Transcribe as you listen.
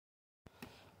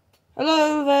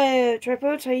Hello there,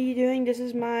 Tripods. How you doing? This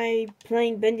is my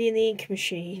playing Bendy in the Ink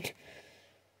Machine.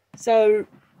 So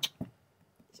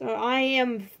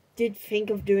I did think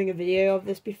of doing a video of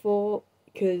this before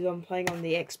because I'm playing on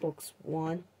the Xbox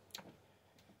One,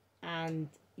 and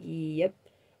yep,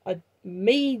 I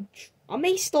may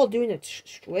start doing a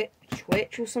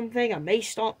Twitch or something. I may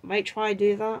try to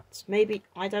do that. Maybe,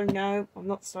 I don't know. I'm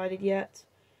not decided yet.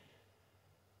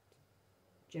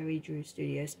 Jerry Drew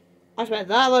Studios. I swear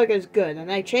that logo's good, and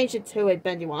they changed it to a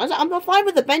Bendy one. I'm not fine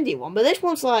with the Bendy one, but this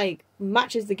one's like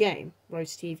matches the game.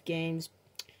 Roast Teeth Games.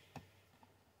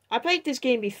 I played this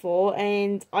game before,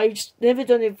 and I've just never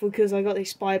done it because I got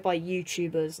inspired by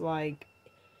YouTubers like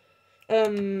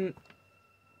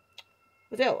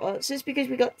since because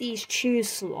we got these choose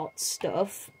slot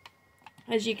stuff,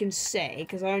 as you can see,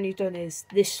 because I only done is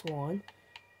this one.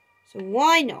 So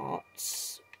why not?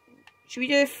 Should we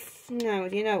do? No,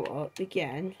 you know what?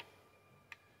 Begin.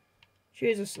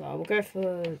 Choose a slot. We'll go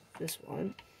for this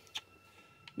one.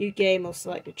 New game. I'll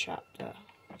select a chapter.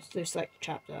 Just select a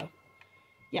chapter.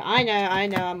 Yeah, I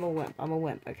know. I'm a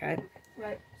wimp. Okay.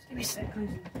 Right. Just give me a sec.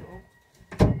 Closing the door.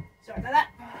 Sorry about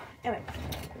that. Anyway,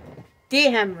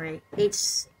 dear Henry, it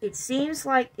seems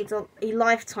like it's a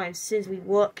lifetime since we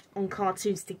worked on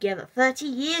cartoons together. 30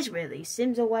 years, really.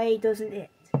 Sims away, doesn't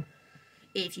it?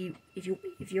 If you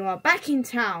are back in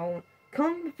town,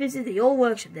 come visit the old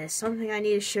workshop. There's something I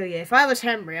need to show you. If I was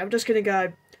Henry, I'm just gonna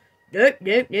go, nope.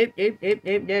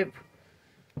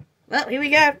 Well, here we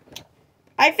go.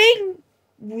 I think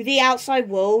the outside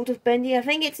world of Bendy, I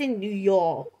think it's in New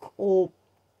York or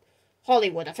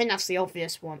Hollywood. I think that's the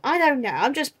obvious one. I don't know.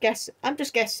 I'm just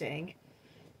guessing.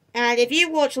 And if you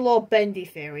watch a lot of Bendy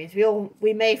theories,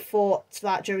 we may have thought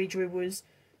that Jerry Drew was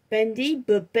Bendy,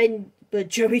 but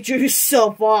Jerry Drew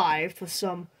survived for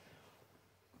some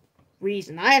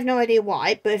reason. I have no idea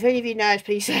why, but if any of you know,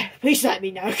 please let me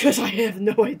know, because I have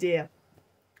no idea.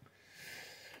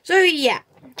 So, yeah.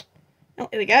 Oh,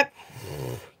 here we go.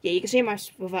 Yeah, you can see my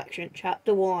reflection.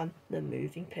 Chapter 1, the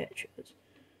moving pictures.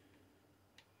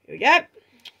 Here we go.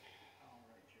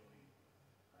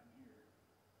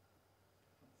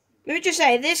 Let me just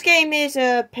say, this game is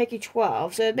PEGI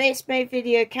 12, so this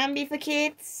video can be for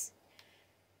kids.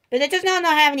 But it does not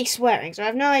have any swearing, so I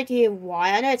have no idea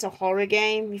why. I know it's a horror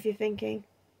game, if you're thinking.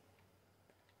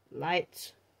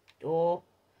 Lights. Door.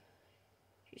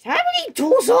 Jeez, how many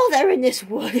doors are there in this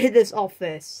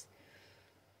office?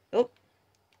 Oh.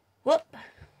 Whoop.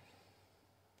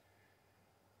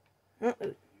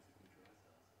 Uh-oh.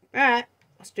 Alright,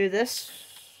 let's do this.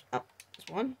 Oh,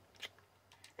 this one.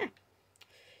 Yeah.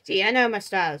 See, I know my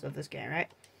styles of this game, right?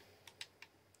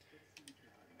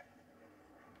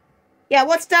 Yeah,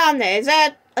 what's down there? Is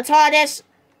that a TARDIS?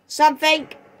 Something?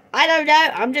 I don't know.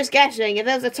 I'm just guessing. If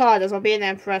there's a TARDIS, I'll be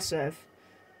impressive.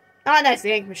 Oh, that's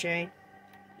the ink machine.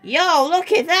 Yo,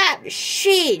 look at that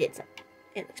machine. It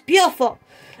looks beautiful.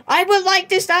 I would like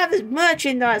this to have as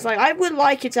merchandise. Like, I would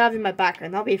like it to have in my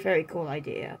background. That'll be a very cool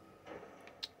idea.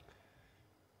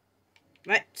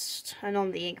 Let's turn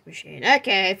on the ink machine.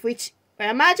 Okay, if we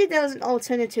imagine there was an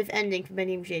alternative ending for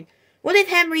Bendy Machine. What if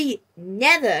Henry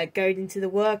never goes into the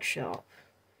workshop?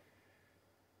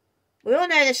 We all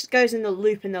know this goes in the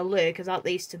loop, because that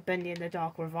leads to Bendy in the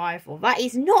Dark Revival. That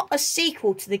is not a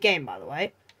sequel to the game, by the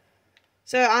way.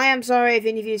 So I am sorry if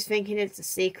any of you is thinking it's a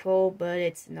sequel, but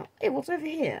it's not. Hey, what's over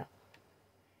here?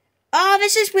 Oh,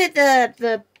 this is where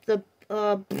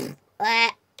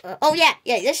oh yeah,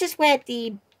 this is where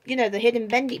the hidden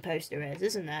Bendy poster is,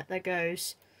 isn't it? That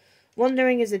goes,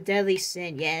 wandering is a deadly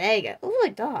sin. Yeah, there you go. Oh,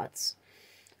 like darts.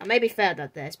 I maybe failed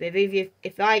at this, but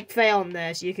if I fail on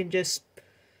this, you can just,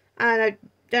 I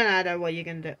don't know what you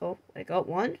can do. Oh, I got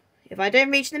one. If I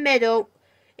reach the middle,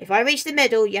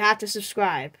 you have to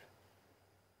subscribe.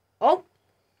 Oh,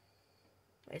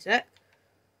 wait a sec.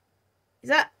 Is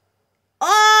that?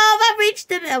 Oh, that reached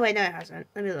the middle. Oh wait, no, it hasn't.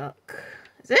 Let me look.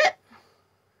 Is it?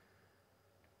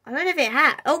 I don't know if it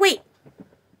had. Oh wait,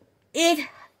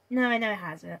 no, I know it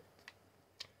hasn't.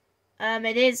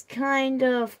 It is kind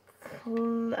of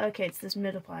okay. It's this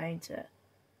middle part, ain't it?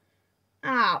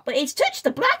 Ah, but it's touched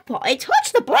the black part. It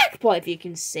touched the black part, if you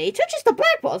can see. It touches the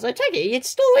black part, so I take it. It's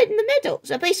still in the middle.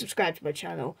 So please subscribe to my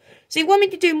channel. So if you want me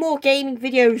to do more gaming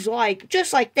videos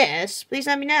just like this, please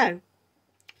let me know.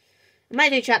 I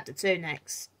might do chapter 2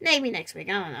 next. Maybe next week,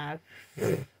 I don't know.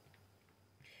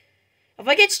 If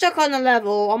I get stuck on a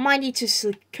level, I might need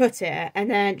to cut it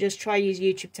and then just try use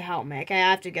YouTube to help me. Okay,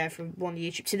 I have to go from one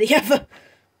YouTube to the other.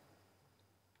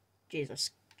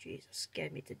 Jesus,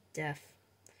 scared me to death.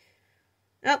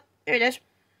 Oh, there it is.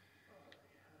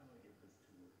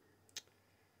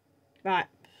 Right.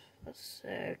 That's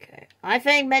okay. I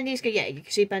think Bendy's good. Yeah, you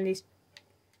can see Bendy's.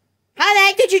 How the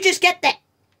heck did you just get there?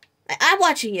 I'm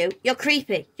watching you. You're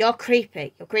creepy. You're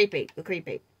creepy. You're creepy. You're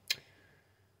creepy.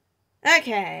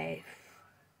 Okay.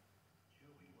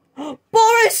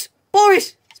 Boris!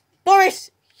 Boris!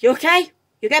 Boris! You okay?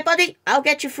 You okay, buddy? I'll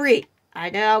get you free. I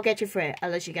know I'll get you free.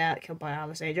 Unless you get killed by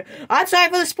Alessandro. I'm sorry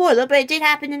for the spoiler, but it did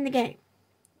happen in the game.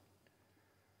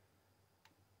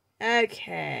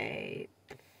 Okay.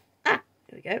 Ah,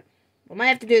 there we go. What I might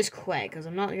have to do is quick, because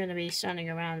I'm not going to be standing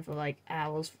around for like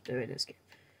hours doing this game.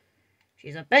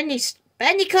 She's a Bendy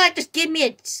can't just give me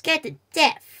a scared to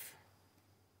death.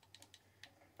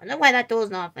 I don't know why that door's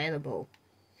not available.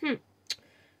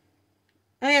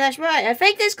 Oh yeah, that's right. I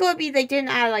think there's gonna be they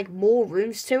didn't add like more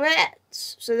rooms to it,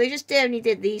 so they just only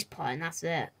did these part and that's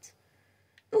it.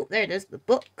 Oh, there it is, the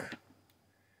book.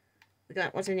 We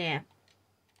got what's in here.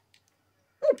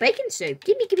 Oh, bacon soup.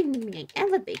 Give me. I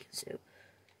love bacon soup.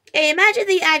 Hey, imagine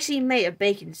they actually made a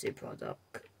bacon soup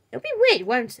product. It'll be weird,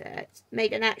 won't it?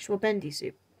 Make an actual Bendy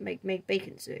soup. Make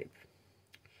bacon soup.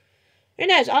 Who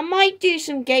knows? I might do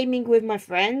some gaming with my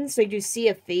friends. Like do Sea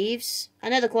of Thieves. I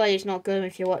know the quality is not good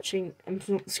if you're watching. I'm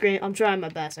trying my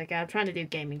best. Okay, I'm trying to do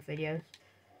gaming videos.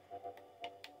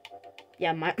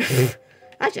 Yeah, my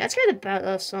actually that's good about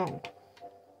that song.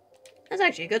 That's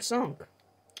actually a good song.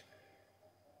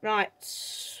 Right.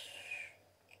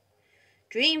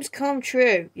 Dreams come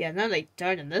true. Yeah, no, they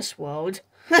don't in this world.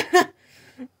 Was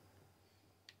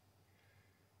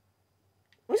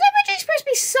that originally supposed to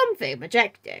be something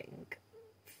projecting?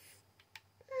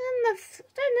 I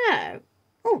don't know.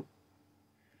 Oh.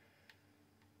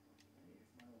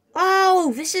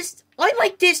 Oh, this is... I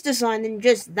like this design than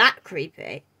just that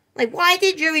creepy. Like, why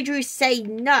did Joey Drew say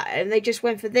no and they just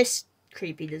went for this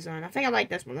creepy design? I think I like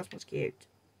this one. This one's cute.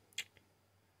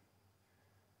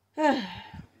 Oh,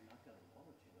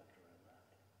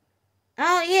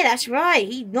 yeah, that's right.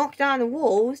 He knocked down the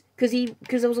walls because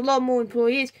there was a lot more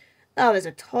employees. Oh, there's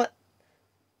a tot.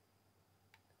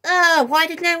 Oh, why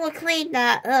did no one clean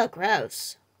that? Oh,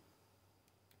 gross.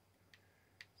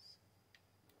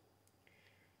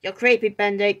 You're creepy,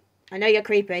 Bendy. I know you're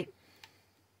creepy.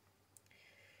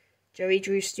 Joey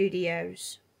Drew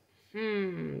Studios.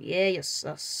 Yeah, you're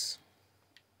sus.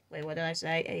 Wait, what did I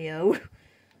say? Ayo.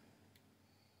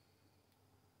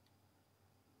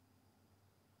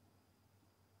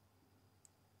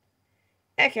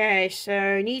 Okay,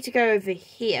 so need to go over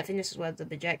here. I think this is where the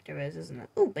projector is, isn't it?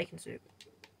 Oh, bacon soup.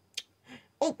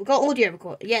 Oh, we got audio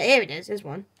record. Yeah, here it is. Here's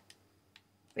one.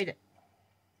 Read it.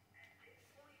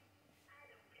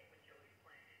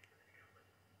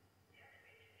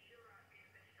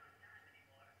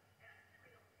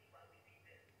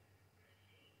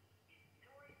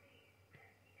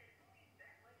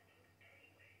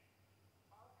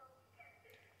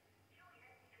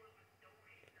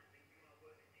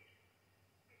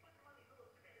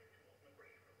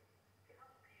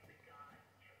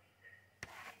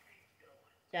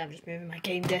 Yeah, I'm just moving my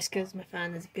game desk because my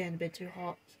fan is getting a bit too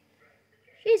hot.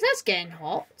 Jeez, that's getting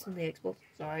hot on the Xbox.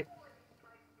 Sorry.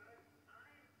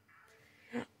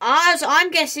 So I'm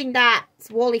guessing that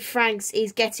Wally Franks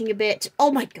is getting a bit...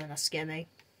 Oh my god, that scared me.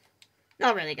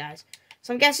 Not really, guys.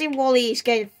 So I'm guessing Wally is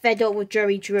getting fed up with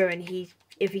Joey Drew, and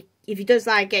if he does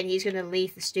that again, he's going to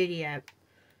leave the studio.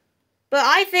 But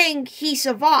I think he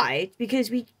survived because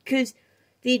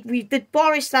the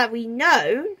Boris that we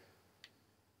know...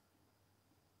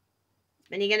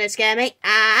 Are you gonna scare me?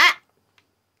 Ah!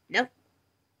 No. Oh,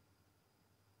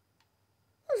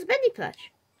 it's a Bendy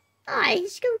plush. Ah,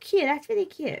 he's so cute. That's really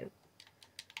cute.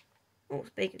 Oh, it's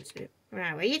bacon soup.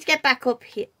 Right, we need to get back up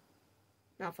here.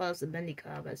 Not far as the Bendy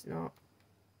car, but it's not.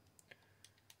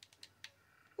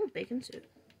 Oh, bacon soup.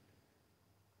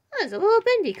 Oh, there's a little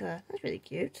Bendy car. That's really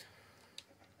cute.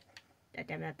 God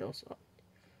damn, that door's locked.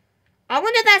 I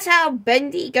wonder if that's how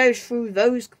Bendy goes through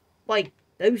those, like,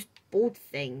 those board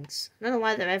things. I don't know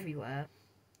why they're everywhere.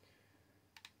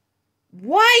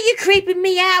 Why are you creeping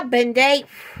me out, Bendy?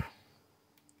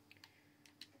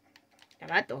 Yeah,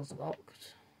 that door's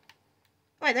locked.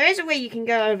 Wait, there is a way you can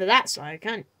go over that side,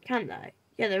 can't they?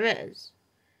 Yeah, there is.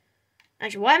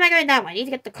 Actually, why am I going that way? I need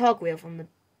to get the cogwheel from the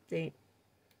thing.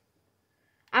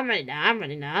 I'm ready now.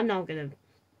 I'm not gonna...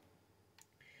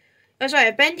 Oh, sorry,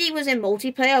 if Bendy was in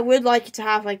multiplayer, I would like it to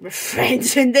have, like, my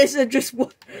friends in this and just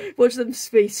watch them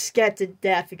be scared to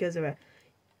death because of it.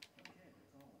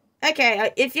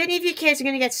 Okay, if any of you kids are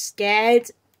going to get scared,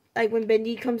 like, when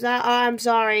Bendy comes out, oh, I'm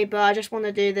sorry, but I just want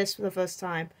to do this for the first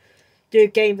time. Do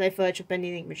gameplay footage of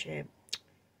Bendy Link Machine.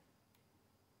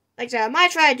 Like I said, I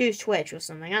might try to do Twitch or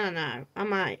something, I don't know. I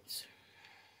might.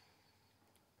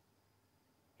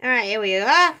 Alright, here we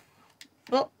are.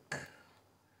 Book.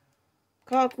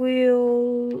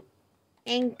 Cogwheel.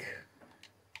 Ink.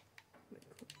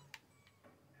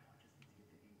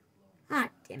 Ah,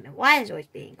 damn it. Why is always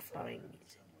being flowing?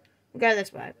 We'll go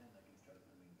this way.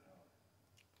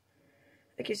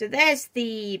 Okay, so there's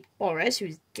the Boris,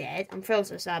 who's dead. I'm feeling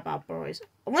so sad about Boris.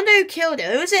 I wonder who killed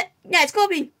her. Who is it? Yeah, it's gotta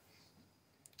be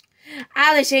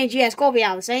Alice Angel. Yeah, it's gotta be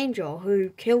Alice Angel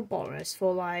who killed Boris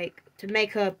for, like, to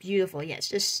make her beautiful. Yeah,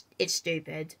 it's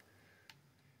stupid.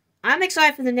 I'm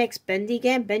excited for the next Bendy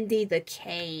game. Bendy the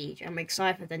Cage. I'm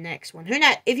excited for the next one. Who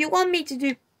knows? If you want me to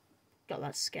do... God,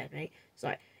 that scared me.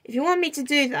 Sorry. If you want me to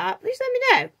do that, please let me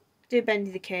know. Do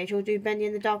Bendy the Cage or do Bendy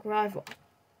and the Dark Rival.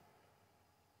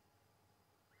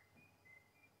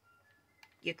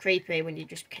 You're creepy when you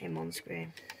just came on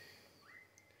screen.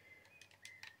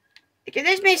 Okay,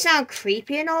 this may sound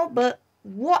creepy and all, but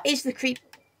what is the creep...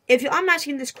 I'm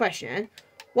asking this question,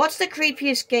 what's the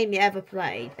creepiest game you ever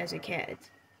played as a kid?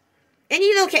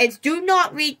 Any little kids, do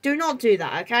not do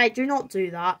that, okay? Do not do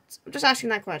that. I'm just asking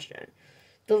that question.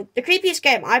 The creepiest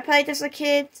game I played as a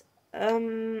kid, I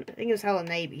think it was Hello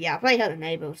Neighbor. Yeah, I played Hello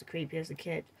Neighbor, it was the creepy as a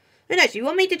kid. Who knows, you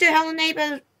want me to do Hello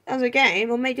Neighbor as a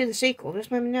game, or maybe do the sequel,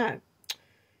 just let me know.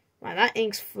 Right, that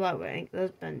ink's flowing.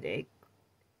 There's Bendy.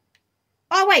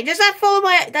 Oh, wait, does that follow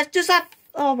my...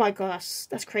 Oh, my god,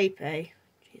 that's creepy.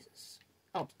 Jesus.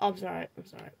 Oh, I'm sorry. I'm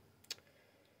sorry.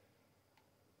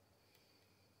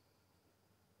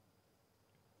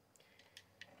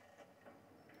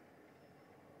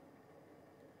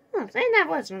 Oh, saying that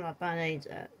word's not that bad, is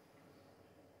it?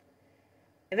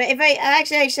 If I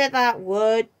accidentally said that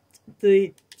word...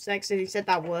 Accidentally said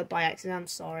that word by accident. I'm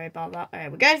sorry about that.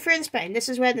 Alright, we're going through in Spain. This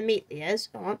is where the Meatly is.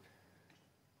 Go on.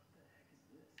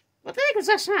 What the heck was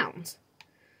that sound?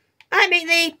 Hi,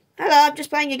 Meatly. Hello, I'm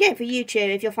just playing a game for YouTube.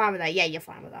 If you're fine with that. Yeah, you're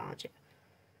fine with that, aren't you?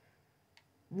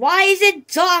 Why is it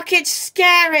dark and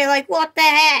scary? Like, what the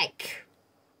heck?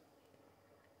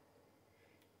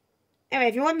 Anyway,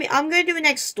 if you want me... I'm going to do a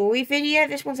next story video.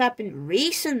 This one's happened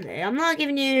recently. I'm not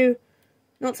giving you...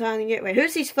 Not telling you. Wait,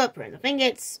 who's these footprints? I think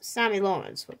it's Sammy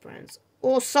Lawrence footprints.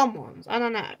 Or someone's. I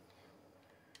don't know.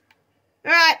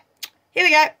 Alright. Here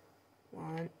we go.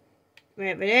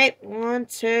 Ready? 1,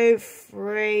 2,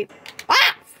 3.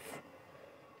 Ah!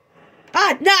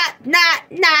 Ah, nah.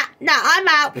 I'm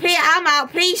out. I'm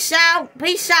out. Peace out.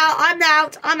 I'm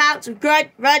out.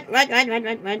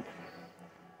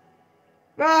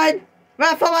 Run.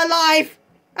 Run for my life.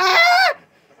 Ah!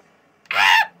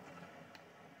 Ah!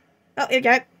 Oh, here we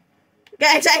go.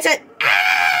 Exit.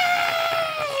 Ah!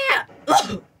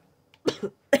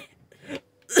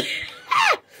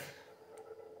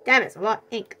 Damn it, it's a lot of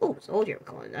ink. Oh, it's audio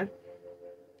recording though.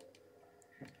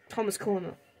 Thomas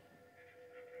Corner.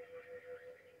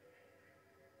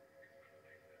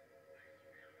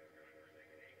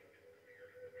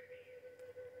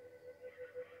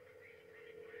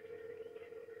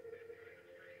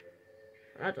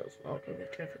 That does look a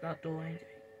bit careful that door, ain't it?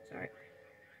 Sorry.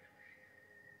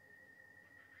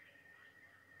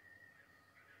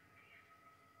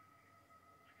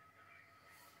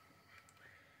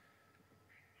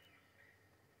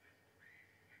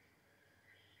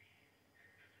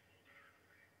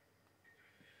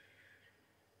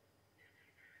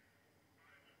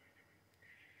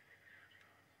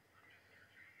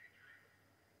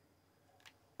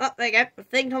 Oh, there you go. I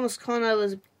think Thomas Connor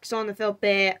was starting to feel a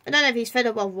bit... I don't know if he's fed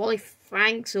up with Wally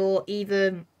Franks or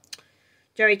even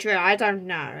Jerry Trill. I don't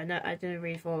know. I didn't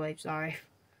read fully. Sorry.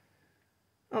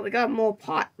 Oh, we got more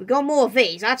pot. We got more of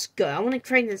these. That's good. I want to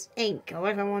train this ink.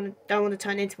 However, don't want to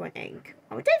turn into an ink.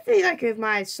 I would definitely like if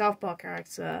my South Park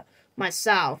character,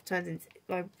 myself, turns into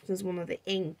like as one of the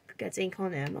ink, gets ink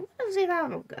on him. I want to see how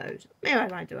that goes. Maybe I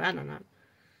might do it. I don't know.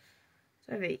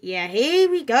 So, yeah, here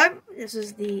we go. This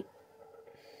is the...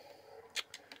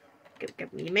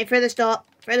 You may throw this door.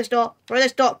 Throw this door.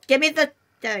 Give me the...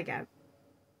 There we go.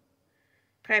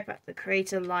 The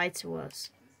creator lied to us.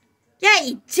 Yeah,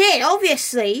 he did,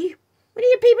 obviously. When do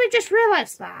you people just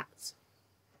realise that?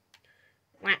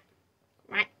 Whack.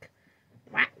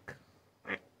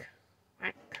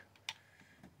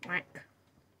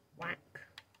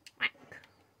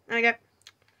 There we go.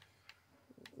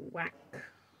 Whack.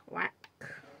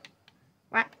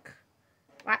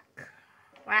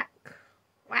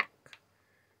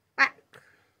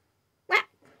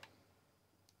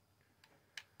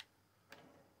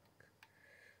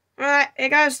 Alright, here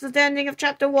goes the ending of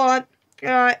chapter 1.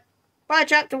 Alright, bye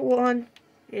chapter 1.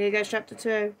 Here goes chapter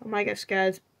 2. I might get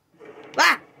scared.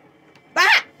 Ah!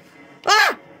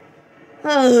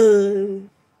 Oh.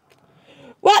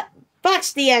 What?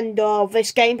 That's the end of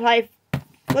this gameplay.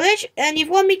 and you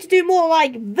want me to do more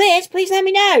like this, please let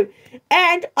me know.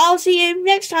 And I'll see you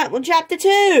next time on Chapter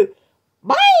 2.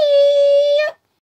 Bye!